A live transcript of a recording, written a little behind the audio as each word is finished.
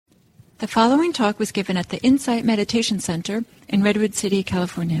The following talk was given at the Insight Meditation Center in Redwood City,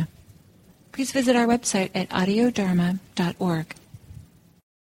 California. Please visit our website at audiodharma.org.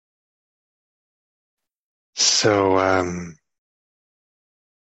 So,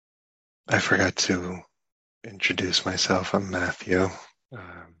 I forgot to introduce myself. I'm Matthew.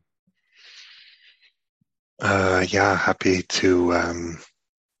 Happy to,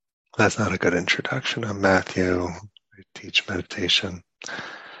 that's not a good introduction. I'm Matthew. I teach meditation.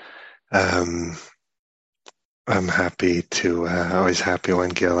 I'm happy to, always happy when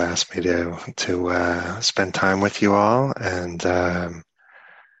Gil asked me to spend time with you all. And, I'll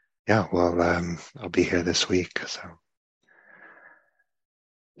be here this week.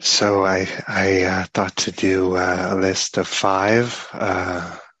 So I thought to do a list of 5,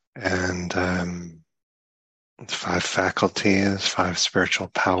 and 5 faculties, 5 spiritual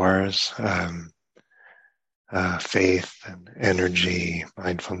powers, faith and energy,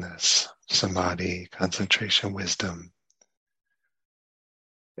 mindfulness, samadhi, concentration, wisdom.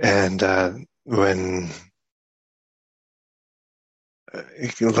 And when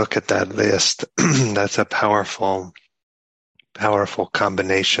you look at that list, that's a powerful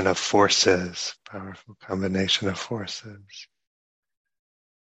combination of forces.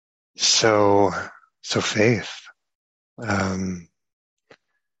 So faith. The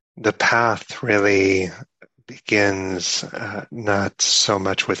path really begins not so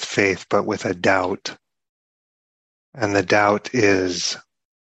much with faith, but with a doubt. And the doubt is,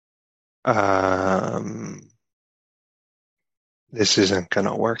 this isn't going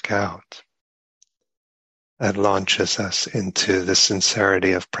to work out. That launches us into the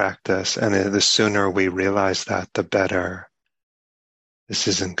sincerity of practice. And the sooner we realize that, the better. This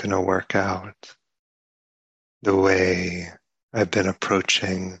isn't going to work out the way I've been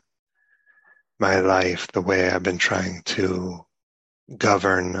approaching my life, the way I've been trying to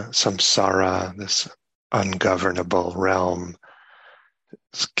govern samsara, this ungovernable realm.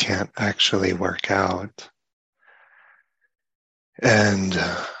 This can't actually work out. And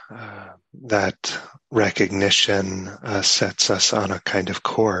that recognition sets us on a kind of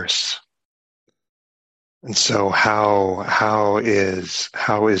course. And so how is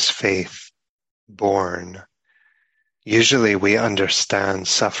faith born? Usually we understand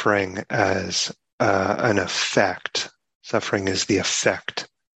suffering as an effect. Suffering is the effect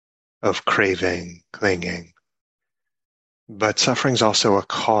of craving, clinging. But suffering is also a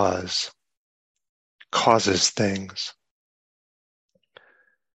cause, causes things.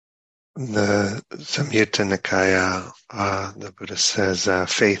 The Samyutta Nikaya, the Buddha says,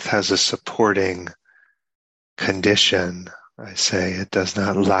 faith has a supporting condition. I say it does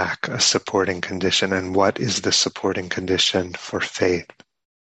not lack a supporting condition. And what is the supporting condition for faith?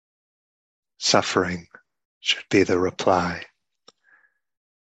 Suffering should be the reply.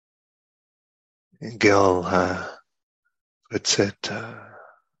 Gil puts it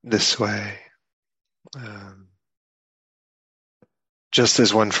this way. Just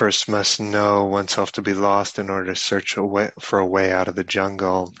as one first must know oneself to be lost in order to search for a way out of the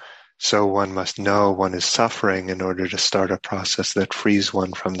jungle, so one must know one is suffering in order to start a process that frees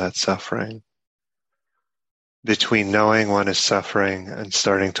one from that suffering. Between knowing one is suffering and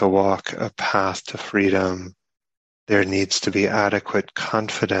starting to walk a path to freedom, there needs to be adequate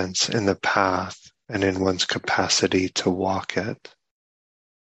confidence in the path and in one's capacity to walk it.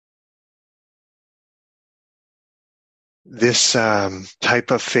 This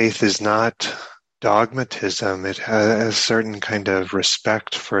type of faith is not dogmatism. It has a certain kind of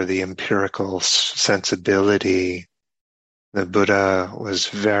respect for the empirical sensibility. The Buddha was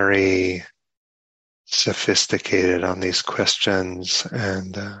very sophisticated on these questions,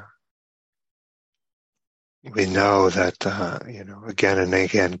 and we know that, again and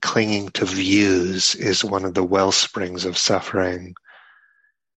again, clinging to views is one of the well springs of suffering.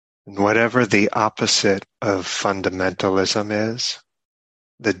 And whatever the opposite of fundamentalism is,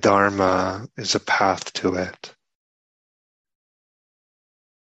 the Dharma is a path to it.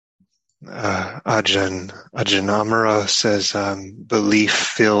 Ajahn Amaro says, belief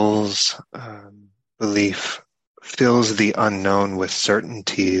fills the unknown with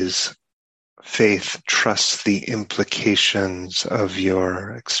certainties. Faith trusts the implications of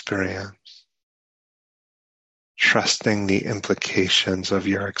your experience. Trusting the implications of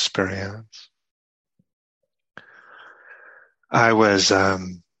your experience. I was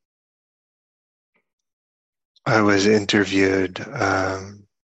interviewed a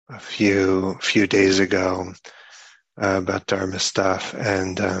few days ago about Dharma stuff,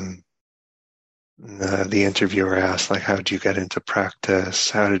 and the interviewer asked, how did you get into practice?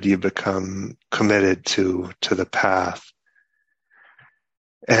 How did you become committed to the path?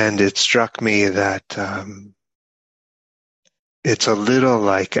 And it struck me that it's a little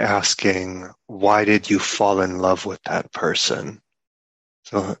like asking, why did you fall in love with that person?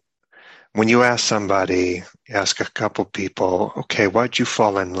 So when you ask somebody, you ask a couple people, okay, why'd you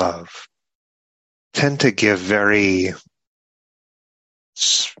fall in love? Tend to give very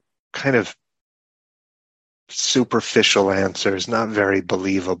kind of superficial answers, not very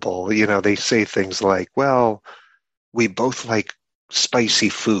believable. You know, they say things like, well, we both like spicy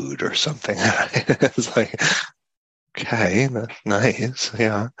food or something. It's like, okay, that's nice.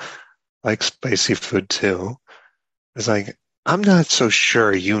 Yeah, like spicy food too. It's like, I'm not so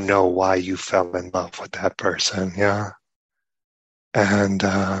sure you know why you fell in love with that person. Yeah. And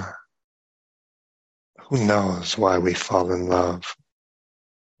who knows why we fall in love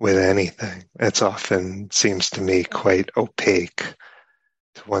with anything? It's often seems to me quite opaque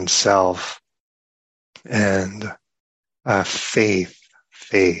to oneself. And faith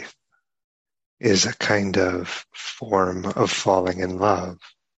is a kind of form of falling in love.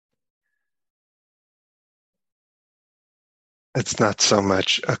 It's not so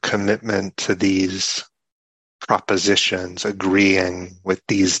much a commitment to these propositions, agreeing with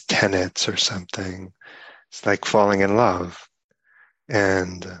these tenets or something. It's like falling in love.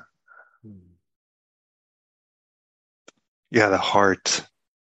 And yeah, the heart,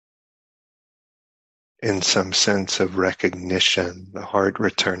 in some sense of recognition, the heart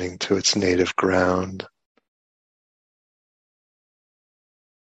returning to its native ground.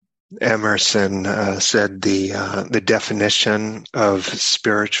 Emerson said the definition of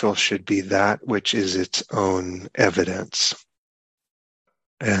spiritual should be that which is its own evidence.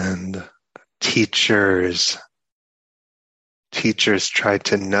 And teachers try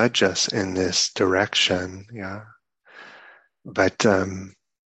to nudge us in this direction, yeah. But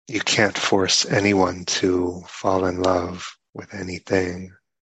you can't force anyone to fall in love with anything.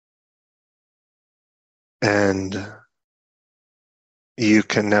 And you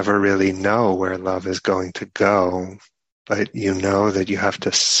can never really know where love is going to go, but you know that you have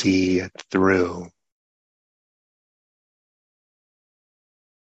to see it through.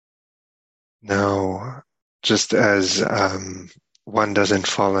 No, just as one doesn't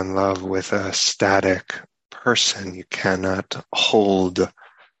fall in love with a static person, you cannot hold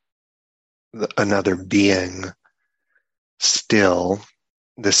another being still.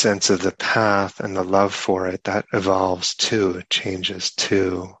 The sense of the path and the love for it, that evolves too, it changes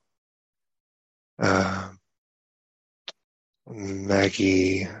too.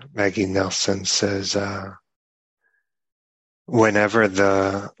 Maggie Nelson says, whenever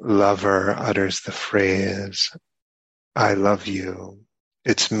the lover utters the phrase, I love you,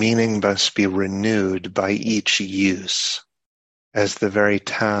 its meaning must be renewed by each use, as the very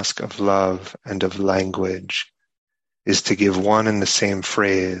task of love and of language is to give one and the same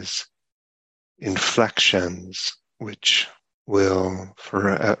phrase inflections which will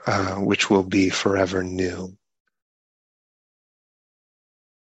be forever new.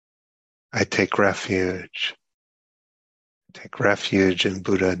 I take refuge in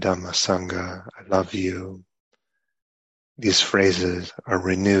Buddha, Dhamma, Sangha. I love you. These phrases are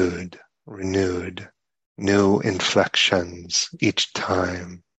renewed, new inflections each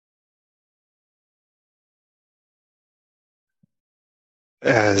time.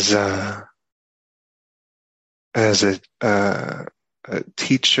 As a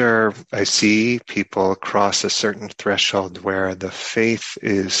teacher, I see people cross a certain threshold where the faith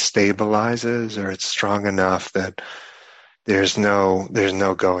stabilizes, or it's strong enough that there's no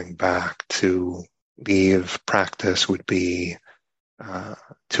going back. To leave practice would be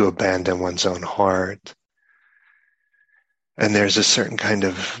to abandon one's own heart. And there's a certain kind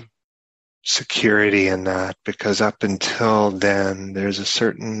of security in that, because up until then, there's a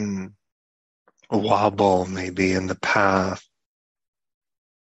certain wobble maybe in the path.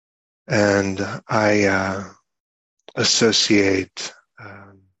 And I associate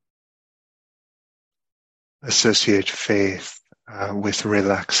faith with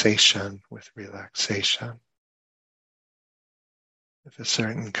relaxation, with a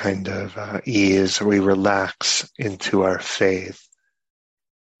certain kind of ease. We relax into our faith.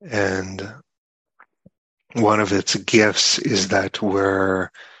 And one of its gifts is that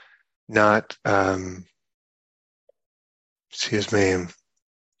we're not, we're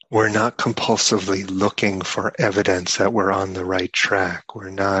not compulsively looking for evidence that we're on the right track.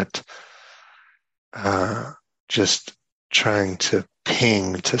 We're not just trying to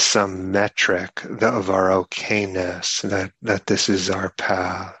ping to some metric of our okayness, that this is our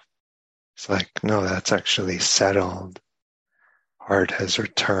path. It's like, no, that's actually settled. Heart has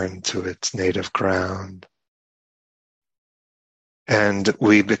returned to its native ground. And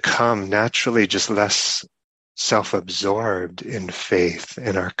we become naturally just less self-absorbed in faith,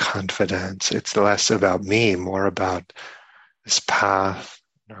 in our confidence. It's less about me, more about this path,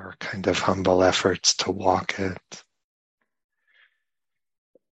 our kind of humble efforts to walk it.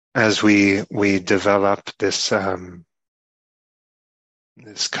 As we develop this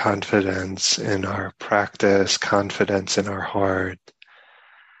this confidence in our practice, confidence in our heart,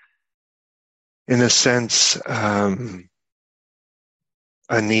 in a sense, anicca,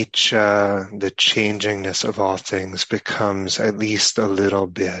 the changingness of all things, becomes at least a little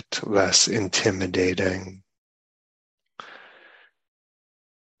bit less intimidating.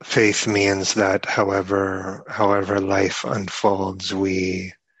 Faith means that however life unfolds,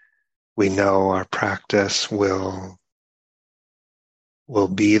 we know our practice will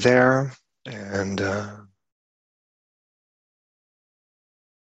be there, and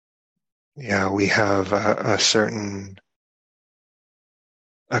we have a certain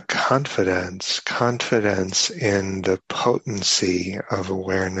confidence in the potency of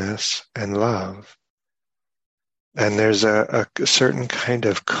awareness and love. And there's a certain kind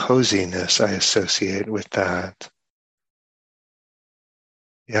of coziness I associate with that.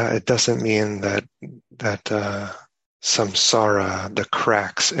 Yeah, it doesn't mean that samsara, the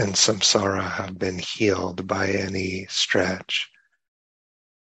cracks in samsara, have been healed by any stretch.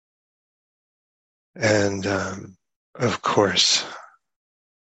 And of course,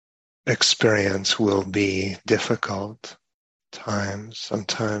 experience will be difficult times,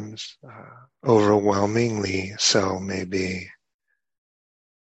 sometimes overwhelmingly so, maybe.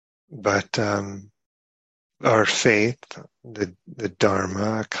 But our faith, the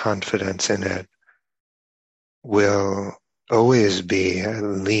Dharma, confidence in it, will always be at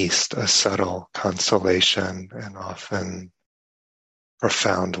least a subtle consolation, and often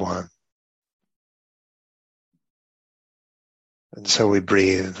profound one. And so we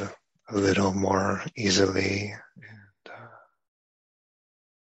breathe a little more easily, and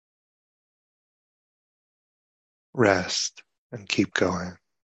rest and keep going.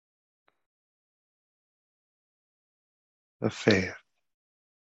 The faith.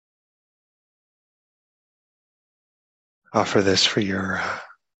 Offer this for your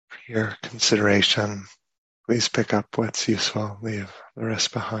consideration. Please pick up what's useful, leave the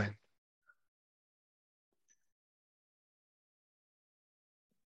rest behind.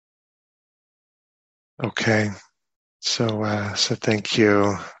 Okay, so thank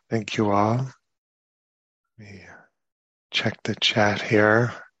you all. Let me check the chat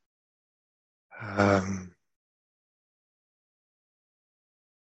here.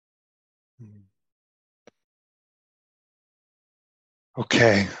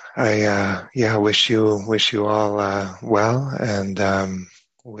 Okay, I wish you all well, and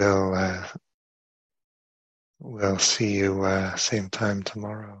we'll see you same time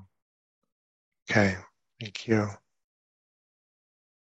tomorrow. Okay, thank you.